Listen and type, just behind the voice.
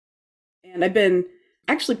And I've been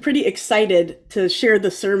actually pretty excited to share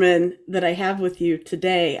the sermon that I have with you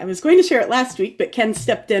today. I was going to share it last week, but Ken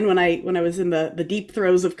stepped in when I was in the deep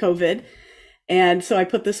throes of COVID. And so I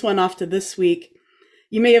put this one off to this week.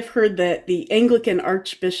 You may have heard that the Anglican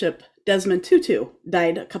Archbishop Desmond Tutu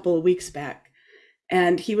died a couple of weeks back.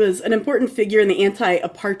 And he was an important figure in the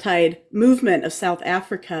anti-apartheid movement of South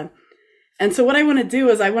Africa. And so what I want to do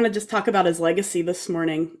is I want to just talk about his legacy this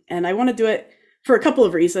morning. And I want to do it for a couple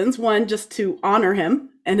of reasons. One, just to honor him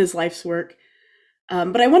and his life's work.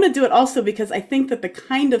 But I want to do it also because I think that the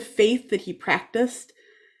kind of faith that he practiced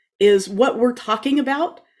is what we're talking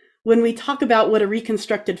about when we talk about what a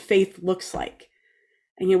reconstructed faith looks like.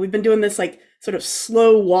 And, we've been doing this like sort of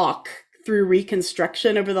slow walk through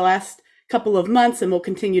Reconstruction over the last couple of months, and we'll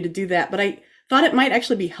continue to do that. But I thought it might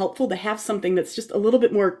actually be helpful to have something that's just a little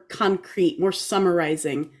bit more concrete, more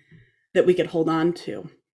summarizing that we could hold on to.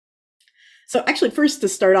 So actually, first to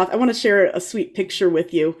start off, I want to share a sweet picture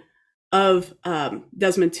with you of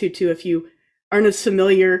Desmond Tutu, if you aren't as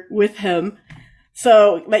familiar with him.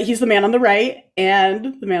 So he's the man on the right,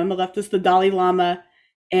 and the man on the left is the Dalai Lama.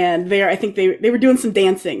 And I think they were doing some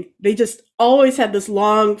dancing. They just always had this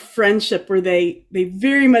long friendship where they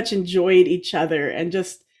very much enjoyed each other, and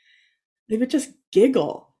they would just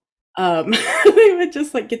giggle. They would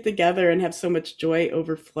just like get together and have so much joy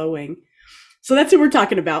overflowing. So that's who we're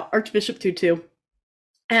talking about, Archbishop Tutu.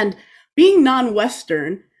 And being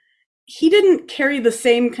non-Western, he didn't carry the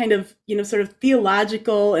same kind of, sort of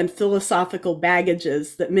theological and philosophical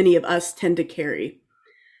baggages that many of us tend to carry.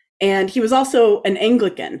 And he was also an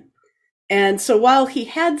Anglican. And so while he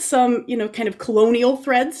had some, kind of colonial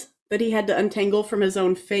threads that he had to untangle from his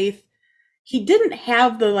own faith, he didn't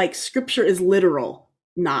have the like scripture is literal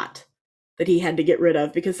knot that he had to get rid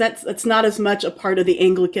of, because that's not as much a part of the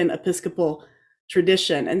Anglican Episcopal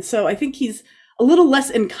tradition. And so I think he's a little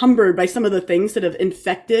less encumbered by some of the things that have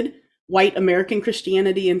infected white American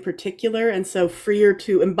Christianity in particular, and so freer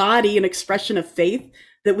to embody an expression of faith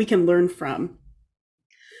that we can learn from.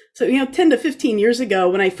 So, 10 to 15 years ago,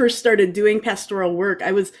 when I first started doing pastoral work,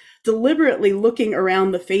 I was deliberately looking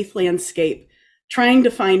around the faith landscape, trying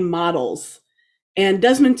to find models. And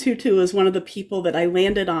Desmond Tutu was one of the people that I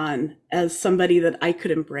landed on as somebody that I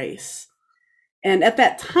could embrace. And at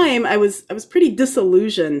that time, I was pretty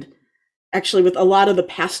disillusioned, actually, with a lot of the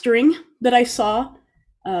pastoring that I saw,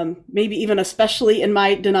 maybe even especially in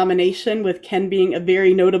my denomination, with Ken being a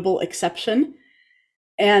very notable exception.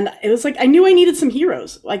 And it was like, I knew I needed some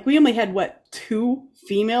heroes. Like we only had, 2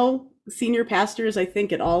 female senior pastors, I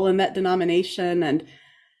think, at all in that denomination. And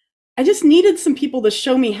I just needed some people to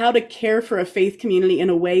show me how to care for a faith community in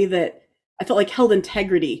a way that I felt like held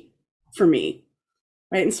integrity for me.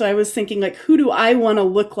 Right. And so I was thinking, like, who do I want to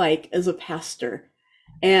look like as a pastor?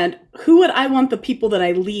 And who would I want the people that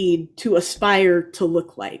I lead to aspire to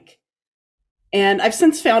look like? And I've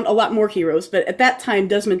since found a lot more heroes, but at that time,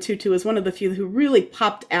 Desmond Tutu was one of the few who really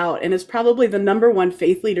popped out and is probably the #1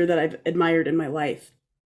 faith leader that I've admired in my life.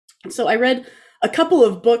 And so I read a couple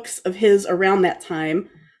of books of his around that time.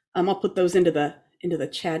 I'll put those into the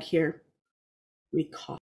chat here. Let me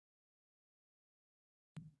cough.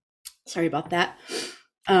 Sorry about that.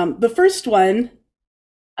 The first one,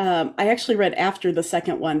 I actually read after the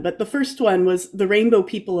second one, but the first one was The Rainbow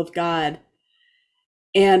People of God.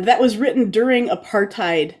 And that was written during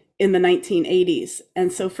apartheid in the 1980s.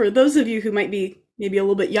 And so for those of you who might be maybe a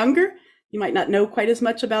little bit younger, you might not know quite as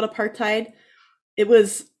much about apartheid. It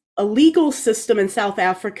was a legal system in South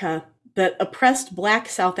Africa that oppressed Black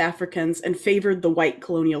South Africans and favored the white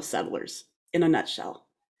colonial settlers, in a nutshell.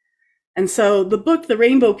 And so the book, The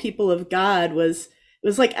Rainbow People of God, was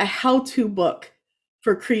like a how-to book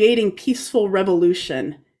for creating peaceful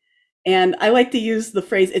revolution. And I like to use the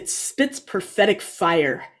phrase, it spits prophetic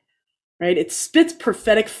fire, right? It spits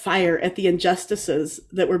prophetic fire at the injustices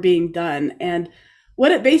that were being done. And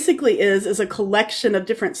what it basically is a collection of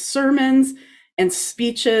different sermons and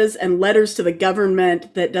speeches and letters to the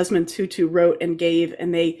government that Desmond Tutu wrote and gave.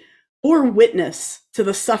 And they bore witness to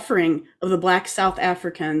the suffering of the Black South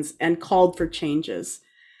Africans and called for changes.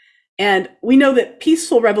 And we know that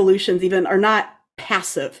peaceful revolutions even are not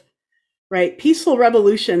passive. Right? Peaceful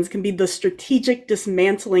revolutions can be the strategic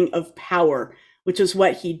dismantling of power, which is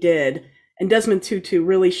what he did. And Desmond Tutu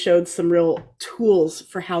really showed some real tools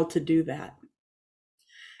for how to do that.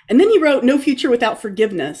 And then he wrote No Future Without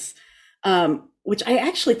Forgiveness, which I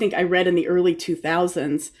actually think I read in the early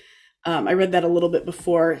 2000s. I read that a little bit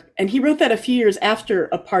before. And he wrote that a few years after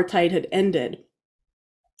apartheid had ended.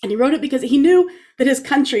 And he wrote it because he knew that his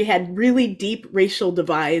country had really deep racial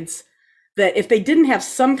divides, that if they didn't have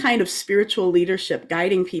some kind of spiritual leadership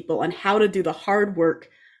guiding people on how to do the hard work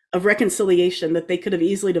of reconciliation that they could have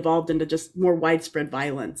easily devolved into just more widespread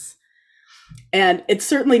violence. And it's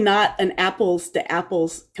certainly not an apples to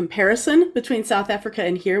apples comparison between South Africa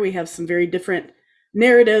and here. We have some very different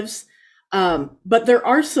narratives, but there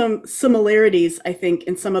are some similarities, I think,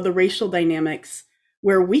 in some of the racial dynamics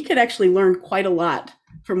where we could actually learn quite a lot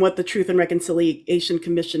from what the Truth and Reconciliation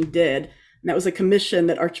Commission did. And that was a commission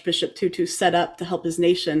that Archbishop Tutu set up to help his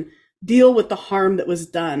nation deal with the harm that was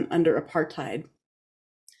done under apartheid.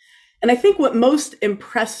 And I think what most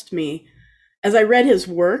impressed me as I read his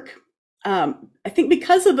work, I think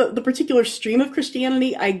because of the particular stream of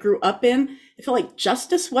Christianity I grew up in, I felt like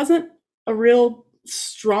justice wasn't a real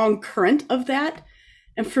strong current of that.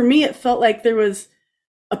 And for me, it felt like there was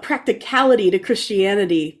a practicality to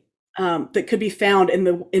Christianity that could be found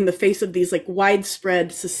in the face of these like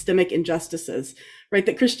widespread systemic injustices, right?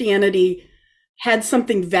 That Christianity had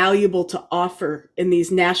something valuable to offer in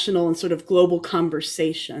these national and sort of global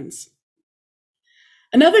conversations.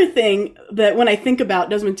 Another thing that when I think about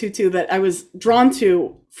Desmond Tutu that I was drawn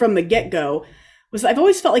to from the get-go was I've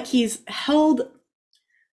always felt like he's held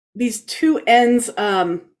these two ends,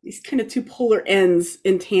 these kind of two polar ends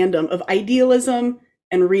in tandem of idealism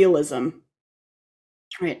and realism,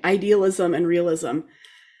 right? Idealism and realism.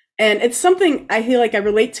 And it's something I feel like I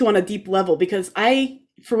relate to on a deep level because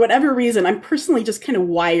for whatever reason, I'm personally just kind of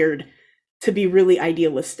wired to be really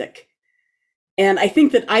idealistic. And I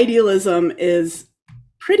think that idealism is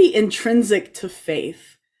pretty intrinsic to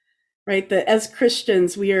faith, right? That as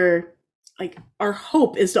Christians, we are like, our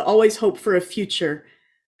hope is to always hope for a future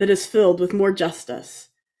that is filled with more justice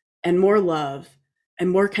and more love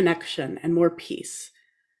and more connection and more peace,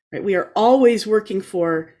 right? We are always working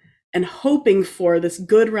for and hoping for this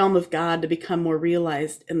good realm of God to become more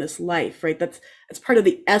realized in this life, right? That's part of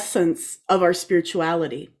the essence of our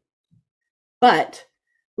spirituality. But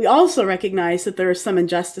we also recognize that there are some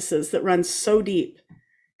injustices that run so deep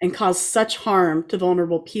and cause such harm to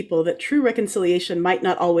vulnerable people that true reconciliation might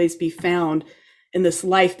not always be found in this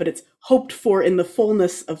life, but it's hoped for in the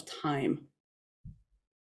fullness of time.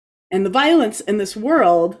 And the violence in this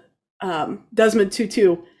world, Desmond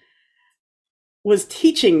Tutu was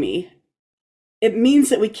teaching me, it means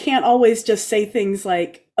that we can't always just say things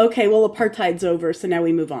like, okay, well, apartheid's over, so now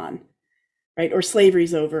we move on, right? Or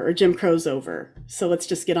slavery's over, or Jim Crow's over, so let's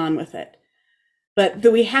just get on with it. But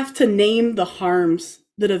that we have to name the harms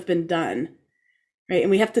that have been done, right? And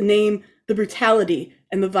we have to name the brutality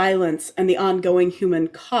and the violence and the ongoing human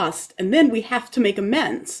cost. And then we have to make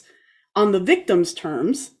amends on the victim's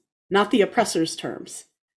terms, not the oppressor's terms.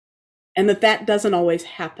 And that doesn't always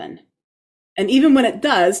happen. And even when it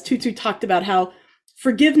does, Tutu talked about how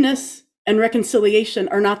forgiveness and reconciliation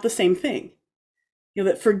are not the same thing. You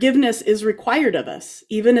know, that forgiveness is required of us,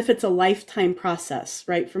 even if it's a lifetime process,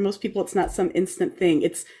 right? For most people, it's not some instant thing.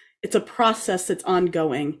 It's a process that's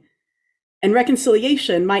ongoing. And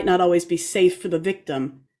reconciliation might not always be safe for the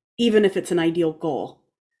victim, even if it's an ideal goal,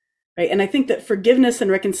 right? And I think that forgiveness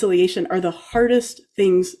and reconciliation are the hardest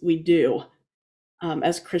things we do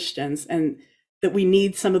as Christians, and that we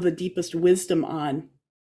need some of the deepest wisdom on.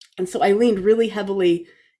 And so I leaned really heavily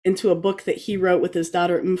into a book that he wrote with his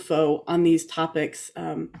daughter Mfo on these topics.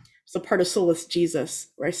 It's a part of Solus Jesus,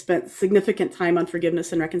 where I spent significant time on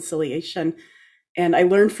forgiveness and reconciliation. And I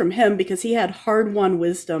learned from him because he had hard-won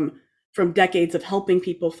wisdom from decades of helping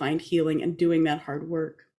people find healing and doing that hard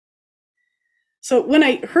work. So when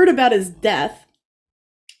I heard about his death,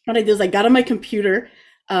 what I did is I got on my computer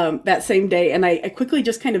that same day, and I quickly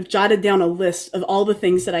just kind of jotted down a list of all the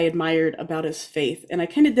things that I admired about his faith. And I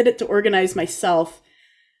kind of did it to organize myself.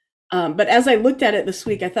 But as I looked at it this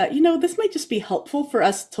week, I thought, this might just be helpful for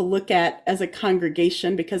us to look at as a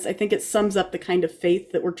congregation, because I think it sums up the kind of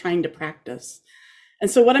faith that we're trying to practice. And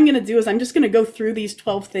so what I'm going to do is I'm just going to go through these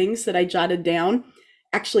 12 things that I jotted down,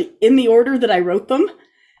 actually in the order that I wrote them,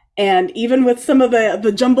 and even with some of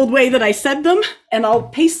the jumbled way that I said them, and I'll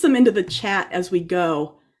paste them into the chat as we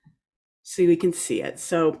go so we can see it.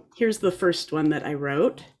 So here's the first one that I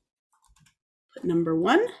wrote. Put number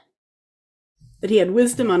 1, that he had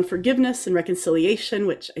wisdom on forgiveness and reconciliation,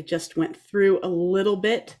 which I just went through a little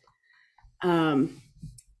bit.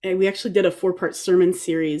 And we actually did a 4-part sermon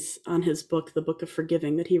series on his book, The Book of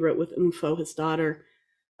Forgiving, that he wrote with Mfo, his daughter,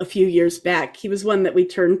 a few years back. He was one that we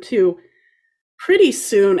turned to pretty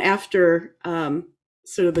soon after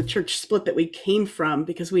sort of the church split that we came from,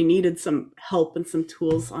 because we needed some help and some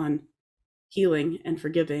tools on healing and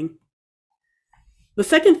forgiving. The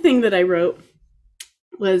second thing that I wrote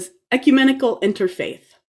was ecumenical interfaith.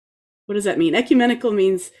 What does that mean? Ecumenical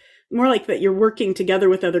means more like that you're working together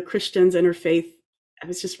with other Christians, interfaith. I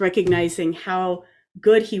was just recognizing how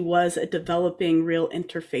good he was at developing real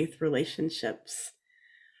interfaith relationships.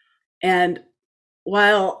 And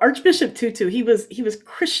while Archbishop Tutu, he was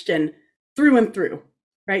Christian through and through,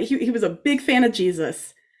 right? He was a big fan of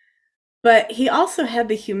Jesus, but he also had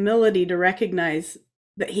the humility to recognize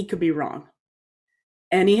that he could be wrong.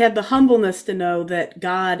 And he had the humbleness to know that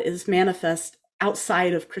God is manifest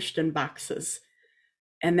outside of Christian boxes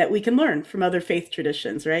and that we can learn from other faith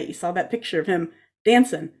traditions, right? You saw that picture of him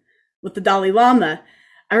dancing with the Dalai Lama.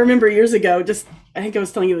 I remember years ago, I think I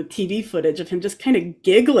was telling you the TV footage of him just kind of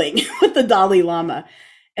giggling with the Dalai Lama.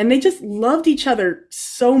 And they just loved each other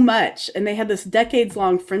so much. And they had this decades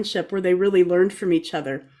long friendship where they really learned from each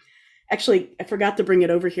other. Actually, I forgot to bring it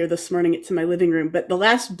over here this morning. It's in my living room. But the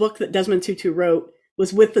last book that Desmond Tutu wrote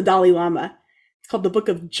was with the Dalai Lama. It's called The Book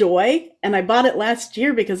of Joy. And I bought it last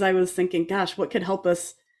year because I was thinking, gosh, what could help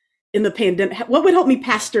us in the pandemic? What would help me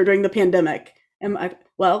pastor during the pandemic?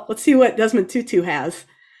 Well, let's see what Desmond Tutu has.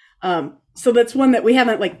 So that's one that we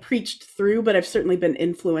haven't preached through, but I've certainly been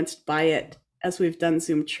influenced by it as we've done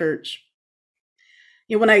Zoom Church.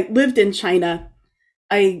 When I lived in China,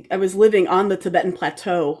 I was living on the Tibetan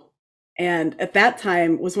Plateau. And at that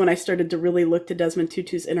time was when I started to really look to Desmond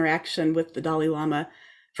Tutu's interaction with the Dalai Lama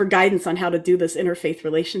for guidance on how to do this interfaith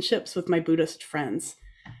relationships with my Buddhist friends.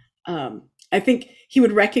 I think he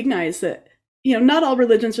would recognize that, not all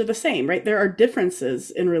religions are the same, right? There are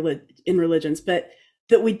differences in religions, but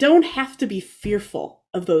that we don't have to be fearful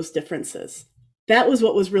of those differences. That was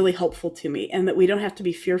what was really helpful to me, and that we don't have to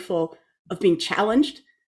be fearful of being challenged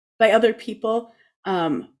by other people,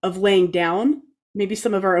 of laying down maybe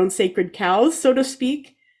some of our own sacred cows, so to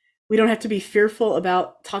speak. We don't have to be fearful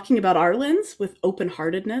about talking about our lens with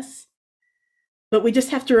open-heartedness, but we just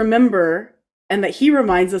have to remember, and that he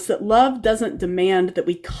reminds us, that love doesn't demand that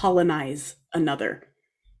we colonize another,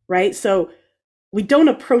 right? So we don't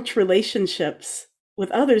approach relationships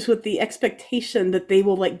with others with the expectation that they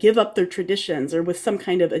will give up their traditions or with some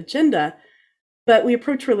kind of agenda, but we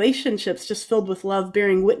approach relationships just filled with love,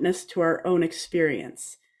 bearing witness to our own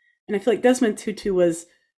experience. And I feel like Desmond Tutu was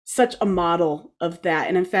such a model of that.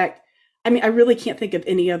 And in fact, I really can't think of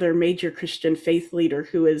any other major Christian faith leader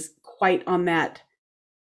who is quite on that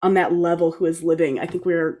level, who is living. I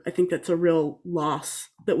think that's a real loss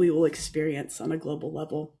that we will experience on a global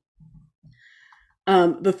level.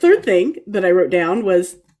 The third thing that I wrote down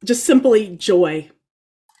was just simply joy,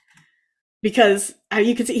 because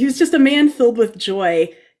you could see he was just a man filled with joy,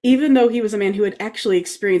 even though he was a man who had actually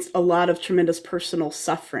experienced a lot of tremendous personal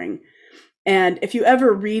suffering. And if you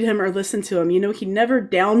ever read him or listen to him, he never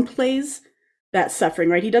downplays that suffering,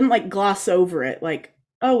 right? He doesn't gloss over it,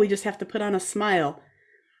 oh, we just have to put on a smile.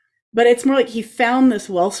 But it's more like he found this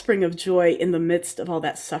wellspring of joy in the midst of all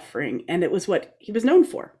that suffering. And it was what he was known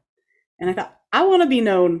for. And I thought, I want to be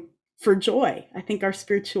known for joy. I think our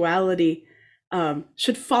spirituality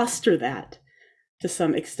should foster that to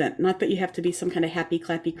some extent. Not that you have to be some kind of happy,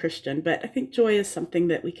 clappy Christian, but I think joy is something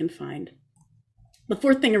that we can find. The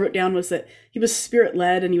fourth thing I wrote down was that he was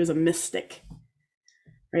spirit-led and he was a mystic,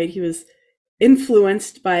 right? He was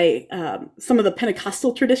influenced by some of the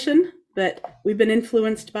Pentecostal tradition that we've been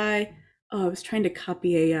influenced by. I was trying to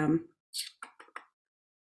copy a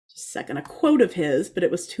quote of his, but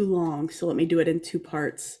it was too long. So let me do it in two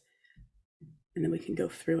parts and then we can go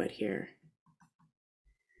through it here.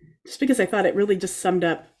 Just because I thought it really just summed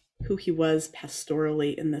up who he was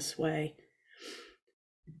pastorally in this way.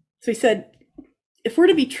 So he said, if we're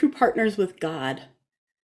to be true partners with God,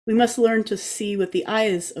 we must learn to see with the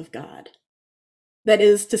eyes of God. That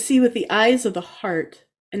is, to see with the eyes of the heart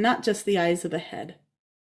and not just the eyes of the head.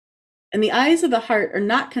 And the eyes of the heart are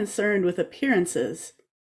not concerned with appearances,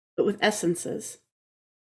 but with essences.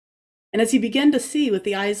 And as you begin to see with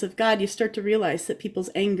the eyes of God, you start to realize that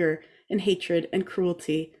people's anger and hatred and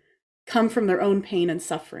cruelty come from their own pain and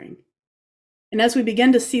suffering. And as we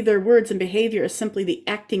begin to see their words and behavior as simply the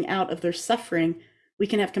acting out of their suffering, we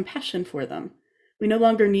can have compassion for them. We no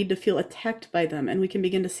longer need to feel attacked by them, and we can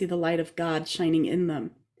begin to see the light of God shining in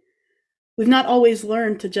them. We've not always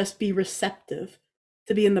learned to just be receptive,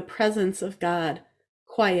 to be in the presence of God,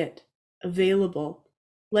 quiet, available,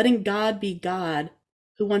 letting God be God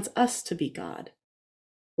who wants us to be God.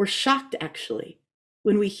 We're shocked, actually,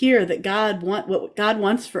 when we hear that what God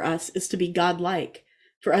wants for us is to be God-like,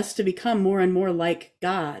 for us to become more and more like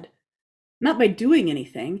God, not by doing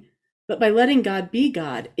anything, but by letting God be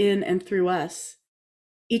God in and through us.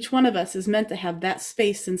 Each one of us is meant to have that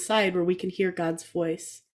space inside where we can hear God's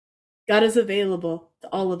voice. God is available to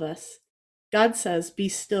all of us. God says, be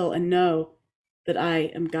still and know that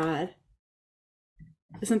I am God.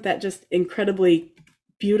 Isn't that just incredibly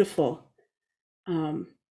beautiful?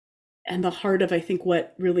 And the heart of, I think,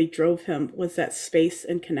 what really drove him was that space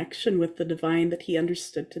and connection with the divine that he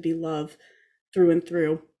understood to be love through and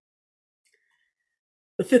through.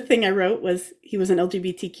 The fifth thing I wrote was he was an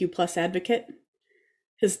LGBTQ plus advocate.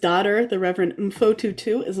 His daughter, the Reverend Mfo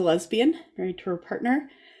Tutu, is a lesbian, married to her partner,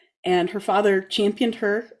 and her father championed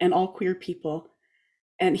her and all queer people.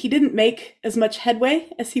 And he didn't make as much headway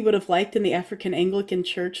as he would have liked in the African Anglican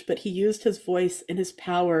Church, but he used his voice and his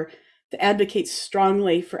power to advocate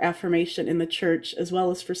strongly for affirmation in the church, as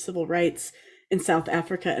well as for civil rights in South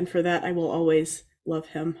Africa. And for that, I will always love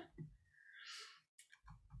him.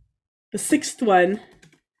 The sixth one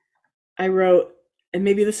I wrote, and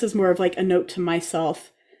maybe this is more of like a note to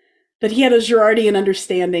myself, that he had a Girardian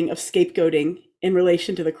understanding of scapegoating in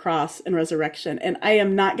relation to the cross and resurrection. And I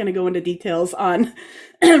am not going to go into details on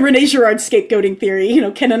Rene Girard's scapegoating theory. You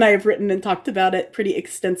know, Ken and I have written and talked about it pretty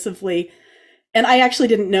extensively. And I actually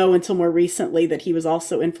didn't know until more recently that he was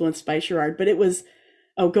also influenced by Girard, but it was,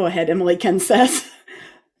 oh, go ahead, Emily, Ken says.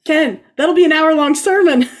 Ken, that'll be an hour-long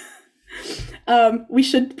sermon. We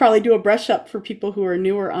should probably do a brush up for people who are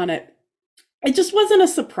newer on it. It just wasn't a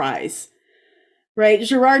surprise, right?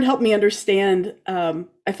 Girard helped me understand,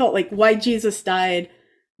 I felt like why Jesus died,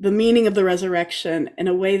 the meaning of the resurrection in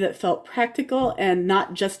a way that felt practical and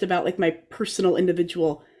not just about like my personal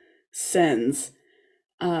individual sins.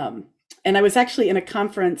 And I was actually in a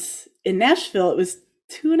conference in Nashville. It was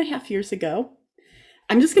 2.5 years ago.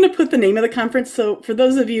 I'm just going to put the name of the conference. So for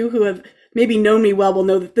those of you who have maybe known me well will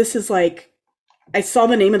know that this is like, I saw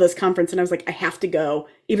the name of this conference and I was like, I have to go,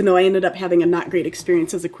 even though I ended up having a not great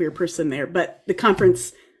experience as a queer person there. But the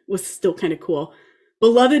conference was still kind of cool.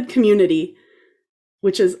 Beloved Community,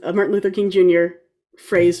 which is a Martin Luther King Jr.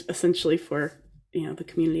 phrase essentially for, you know, the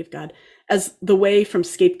community of God, as the way from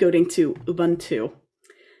scapegoating to Ubuntu.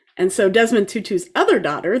 And so Desmond Tutu's other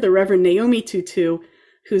daughter, the Reverend Naomi Tutu,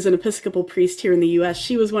 who's an Episcopal priest here in the US,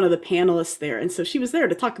 she was one of the panelists there. And so she was there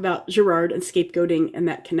to talk about Girard and scapegoating and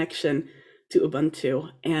that connection to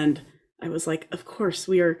Ubuntu. And I was like, of course,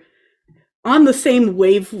 we are on the same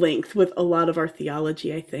wavelength with a lot of our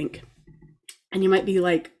theology, I think. And you might be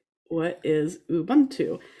like, what is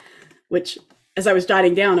Ubuntu? Which, as I was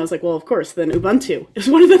jotting down, I was like, well, of course, then Ubuntu is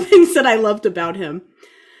one of the things that I loved about him.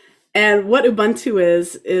 And what Ubuntu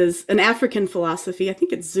is an African philosophy. I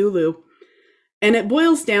think it's Zulu. And it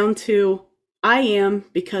boils down to, I am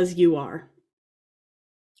because you are.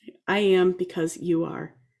 I am because you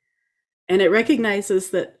are. And it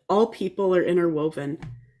recognizes that all people are interwoven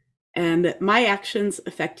and that my actions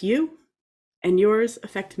affect you and yours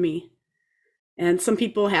affect me. And some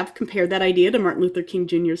people have compared that idea to Martin Luther King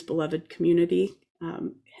Jr.'s Beloved Community,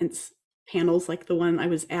 hence panels like the one I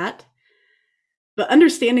was at. But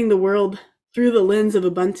understanding the world through the lens of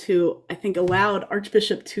Ubuntu, I think allowed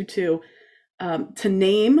Archbishop Tutu to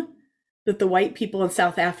name that the white people in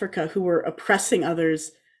South Africa who were oppressing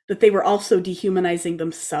others, that they were also dehumanizing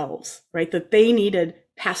themselves, right? That they needed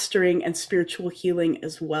pastoring and spiritual healing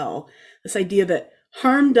as well. This idea that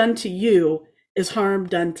harm done to you is harm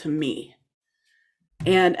done to me.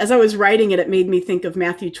 And as I was writing it, it made me think of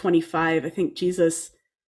Matthew 25. I think Jesus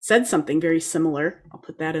said something very similar. I'll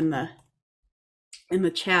put that in the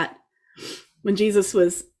chat. When Jesus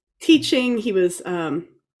was teaching, he was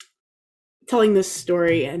telling this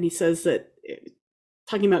story, and he says that,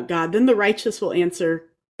 talking about God, then the righteous will answer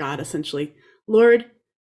God, essentially, Lord,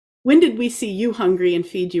 when did we see you hungry and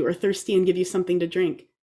feed you, or thirsty and give you something to drink?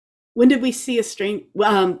 When did we see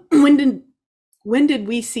when did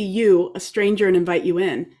we see you, a stranger, and invite you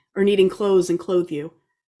in, or needing clothes and clothe you?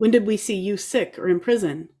 When did we see you sick or in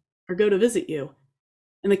prison, or go to visit you?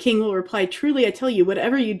 And the king will reply, truly, I tell you,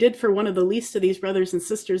 whatever you did for one of the least of these brothers and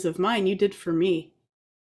sisters of mine, you did for me.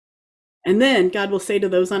 And then God will say to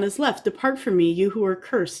those on his left, depart from me, you who are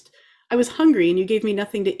cursed. I was hungry and you gave me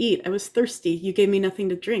nothing to eat. I was thirsty. You gave me nothing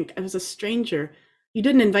to drink. I was a stranger. You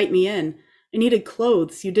didn't invite me in. I needed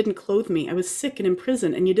clothes. You didn't clothe me. I was sick and in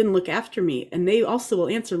prison and you didn't look after me. And they also will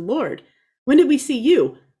answer, Lord, when did we see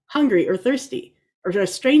you hungry or thirsty, or a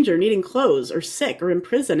stranger needing clothes, or sick or in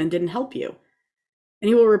prison and didn't help you? And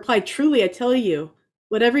he will reply, truly, I tell you,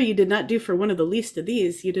 whatever you did not do for one of the least of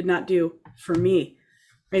these, you did not do for me.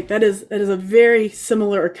 Right? That is a very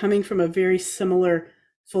similar, or coming from a very similar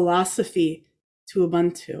philosophy to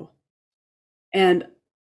Ubuntu. And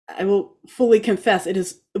I will fully confess,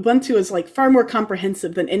 Ubuntu is like far more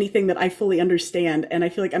comprehensive than anything that I fully understand. And I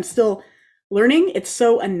feel like I'm still learning. It's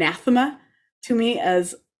so anathema to me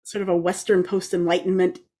as sort of a Western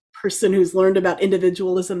post-Enlightenment person who's learned about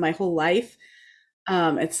individualism my whole life.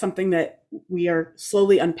 It's something that we are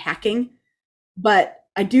slowly unpacking, but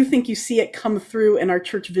I do think you see it come through in our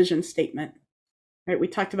church vision statement, right? We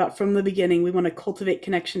talked about from the beginning, we want to cultivate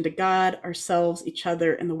connection to God, ourselves, each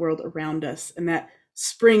other, and the world around us. And that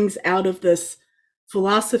springs out of this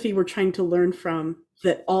philosophy we're trying to learn from,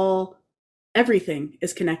 that everything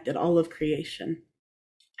is connected, all of creation.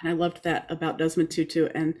 And I loved that about Desmond Tutu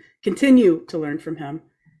and continue to learn from him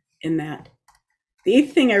in that. The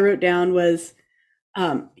eighth thing I wrote down was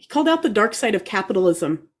he called out the dark side of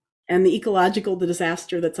capitalism and the ecological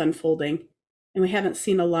disaster that's unfolding. And we haven't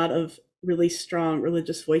seen a lot of really strong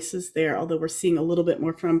religious voices there, although we're seeing a little bit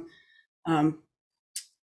more from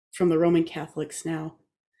the Roman Catholics now.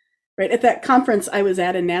 Right at that conference I was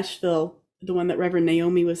at in Nashville, the one that Reverend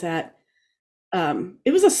Naomi was at,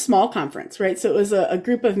 it was a small conference, right? So it was a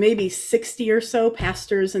group of maybe 60 or so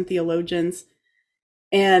pastors and theologians.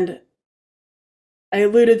 And I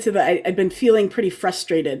alluded to that I'd been feeling pretty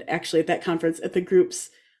frustrated actually at that conference at the group's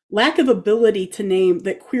lack of ability to name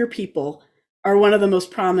that queer people are one of the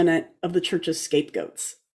most prominent of the church's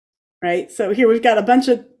scapegoats, right? So here we've got a bunch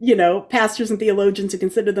of, pastors and theologians who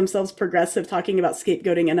consider themselves progressive talking about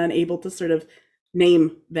scapegoating and unable to sort of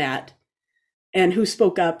name that. And who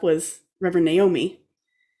spoke up was Reverend Naomi.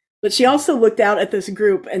 But she also looked out at this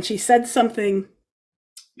group and she said something,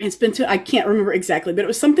 I can't remember exactly, but it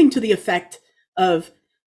was something to the effect of,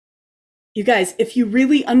 you guys, if you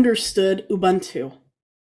really understood Ubuntu,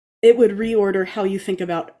 it would reorder how you think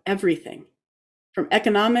about everything, from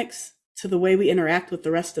economics to the way we interact with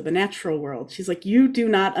the rest of the natural world. She's like, you do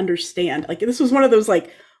not understand. Like, this was one of those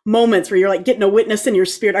moments where you're getting a witness in your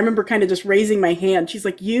spirit. I remember kind of just raising my hand. She's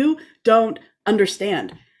like, you don't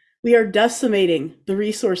understand. We are decimating the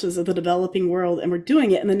resources of the developing world, and we're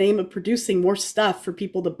doing it in the name of producing more stuff for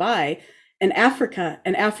people to buy. And Africa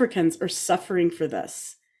and Africans are suffering for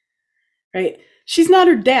this, right? She's not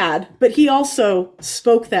her dad, but he also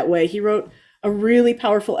spoke that way. He wrote a really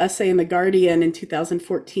powerful essay in The Guardian in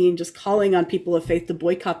 2014, just calling on people of faith to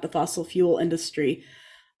boycott the fossil fuel industry.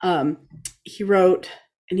 He wrote,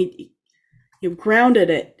 and he grounded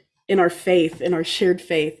it in our faith, in our shared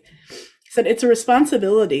faith. He said, it's a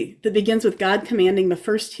responsibility that begins with God commanding the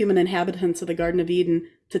first human inhabitants of the Garden of Eden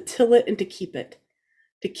to till it and to keep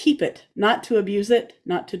it, not to abuse it,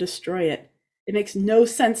 not to destroy it. It makes no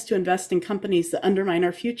sense to invest in companies that undermine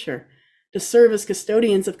our future. To serve as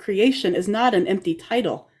custodians of creation is not an empty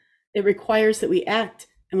title. It requires that we act,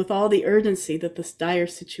 and with all the urgency that this dire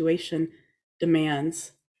situation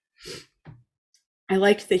demands. I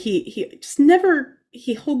liked that he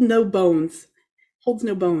holds no bones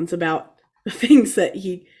about the things that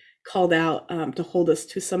he called out to hold us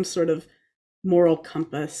to some sort of moral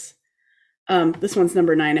compass. This one's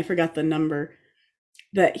number 9. I forgot the number.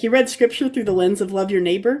 That he read scripture through the lens of love your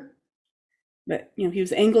neighbor. But, he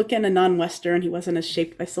was Anglican and non-Western. He wasn't as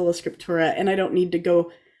shaped by sola scriptura. And I don't need to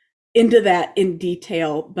go into that in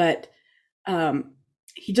detail, but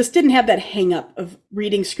he just didn't have that hang up of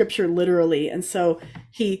reading scripture literally. And so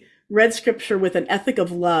he read scripture with an ethic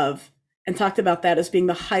of love and talked about that as being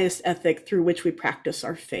the highest ethic through which we practice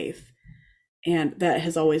our faith. And that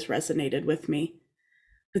has always resonated with me.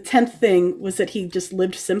 The 10th thing was that he just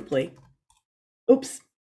lived simply. Oops,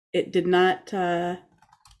 it did not, I'll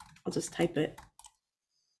just type it.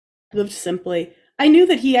 Lived simply. I knew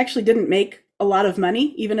that he actually didn't make a lot of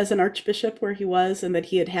money, even as an archbishop where he was, and that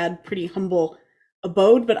he had pretty humble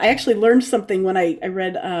abode. But I actually learned something when I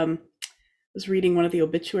read, was reading one of the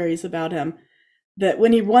obituaries about him, that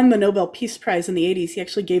when he won the Nobel Peace Prize in the 80s, he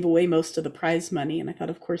actually gave away most of the prize money. And I thought,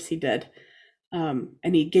 of course he did. And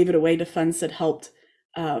he gave it away to funds that helped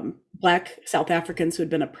Black South Africans who had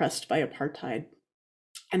been oppressed by apartheid.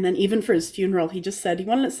 And then even for his funeral, he just said he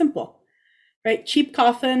wanted it simple, right? Cheap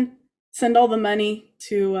coffin, send all the money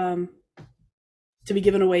to be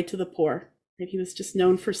given away to the poor. Right? He was just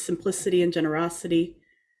known for simplicity and generosity.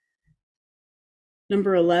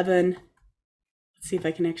 Number 11, let's see if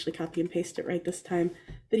I can actually copy and paste it right this time,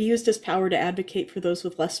 that he used his power to advocate for those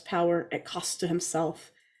with less power at cost to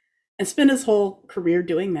himself and spent his whole career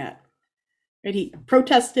doing that. Right? He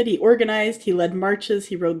protested, he organized, he led marches,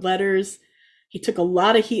 he wrote letters. He took a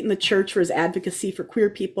lot of heat in the church for his advocacy for queer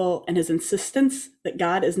people and his insistence that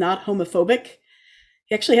God is not homophobic.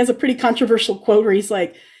 He actually has a pretty controversial quote where he's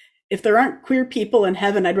like, if there aren't queer people in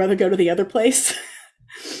heaven, I'd rather go to the other place.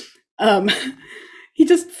 He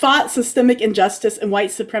just fought systemic injustice and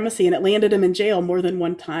white supremacy, and it landed him in jail more than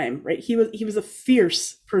one time, right? He was a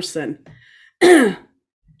fierce person,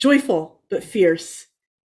 joyful, but fierce.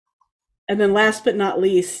 And then last but not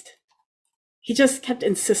least, he just kept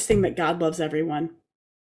insisting that God loves everyone.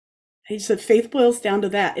 He said, faith boils down to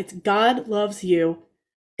that. It's God loves you.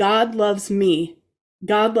 God loves me.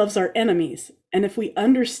 God loves our enemies. And if we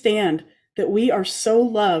understand that we are so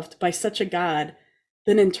loved by such a God,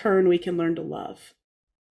 then in turn we can learn to love,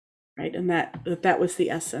 right? And that was the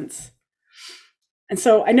essence. And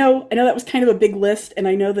so I know that was kind of a big list, and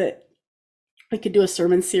I know that we could do a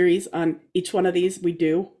sermon series on each one of these. We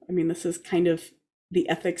do. I mean, this is kind of the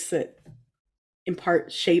ethics that in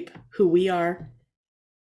part shape who we are.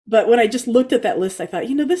 But when I just looked at that list, I thought,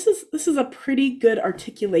 this is a pretty good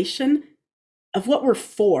articulation of what we're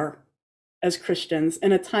for as Christians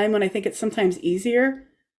in a time when I think it's sometimes easier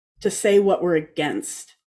to say what we're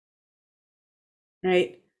against,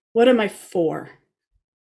 right? What am I for?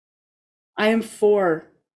 I am for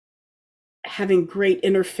having great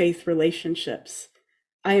interfaith relationships.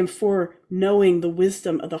 I am for knowing the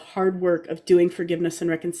wisdom of the hard work of doing forgiveness and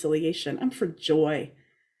reconciliation. I'm for joy.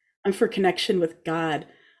 I'm for connection with God.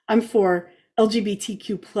 I'm for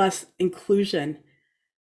LGBTQ plus inclusion.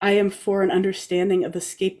 I am for an understanding of the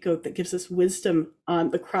scapegoat that gives us wisdom on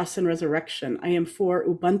the cross and resurrection. I am for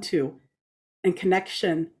Ubuntu and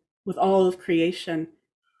connection with all of creation.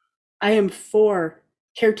 I am for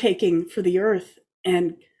caretaking for the earth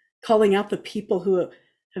and calling out the people who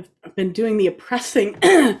have been doing the oppressing,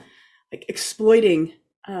 like exploiting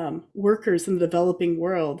workers in the developing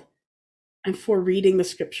world. I'm for reading the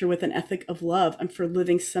scripture with an ethic of love. I'm for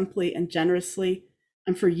living simply and generously.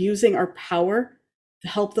 I'm for using our power to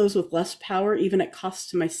help those with less power, even at cost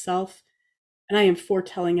to myself. And I am for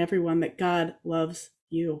telling everyone that God loves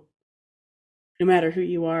you. No matter who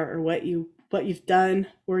you are or what you've done,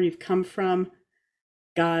 where you've come from,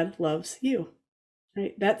 God loves you.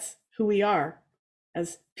 Right? That's who we are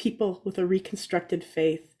as people with a reconstructed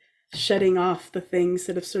faith, shedding off the things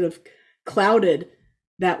that have sort of clouded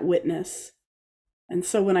that witness. And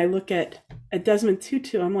so when I look at Desmond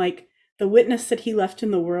Tutu, I'm like, the witness that he left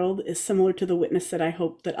in the world is similar to the witness that I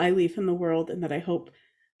hope that I leave in the world, and that I hope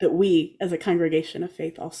that we as a congregation of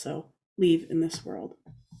faith also leave in this world.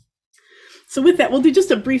 So with that, we'll do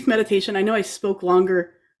just a brief meditation. I know I spoke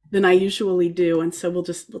longer than I usually do, and so we'll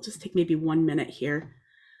just take maybe 1 minute here,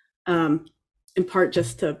 in part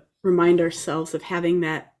just to remind ourselves of having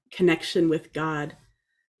that connection with God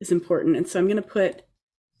is important. And so I'm going to put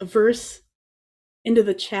a verse into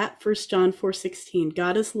the chat, 1 John 4:16.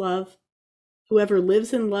 God is love. Whoever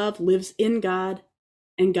lives in love lives in God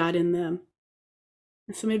and God in them.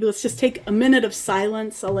 And so maybe let's just take a minute of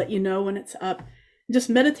silence. I'll let you know when it's up. And just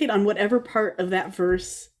meditate on whatever part of that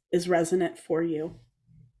verse is resonant for you.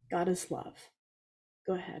 God is love.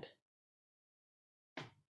 Go ahead.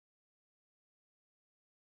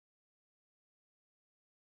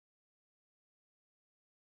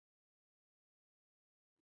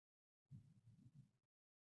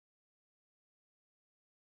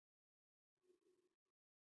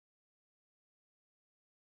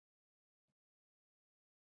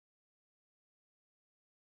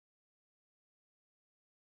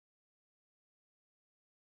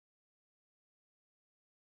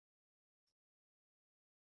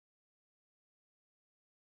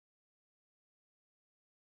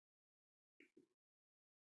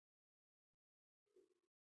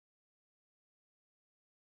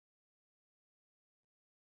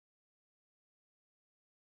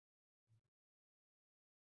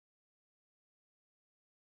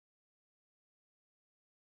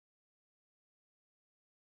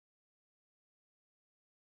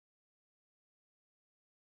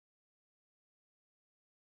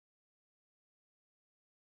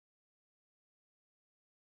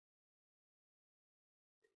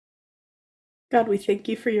 God, we thank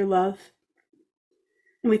you for your love.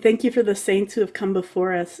 And we thank you for the saints who have come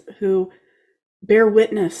before us, who bear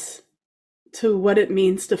witness to what it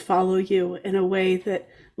means to follow you in a way that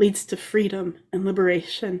leads to freedom and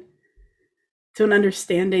liberation, to an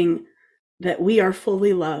understanding that we are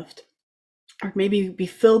fully loved, or maybe be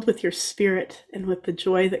filled with your spirit and with the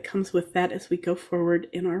joy that comes with that as we go forward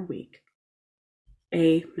in our week.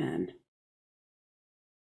 Amen.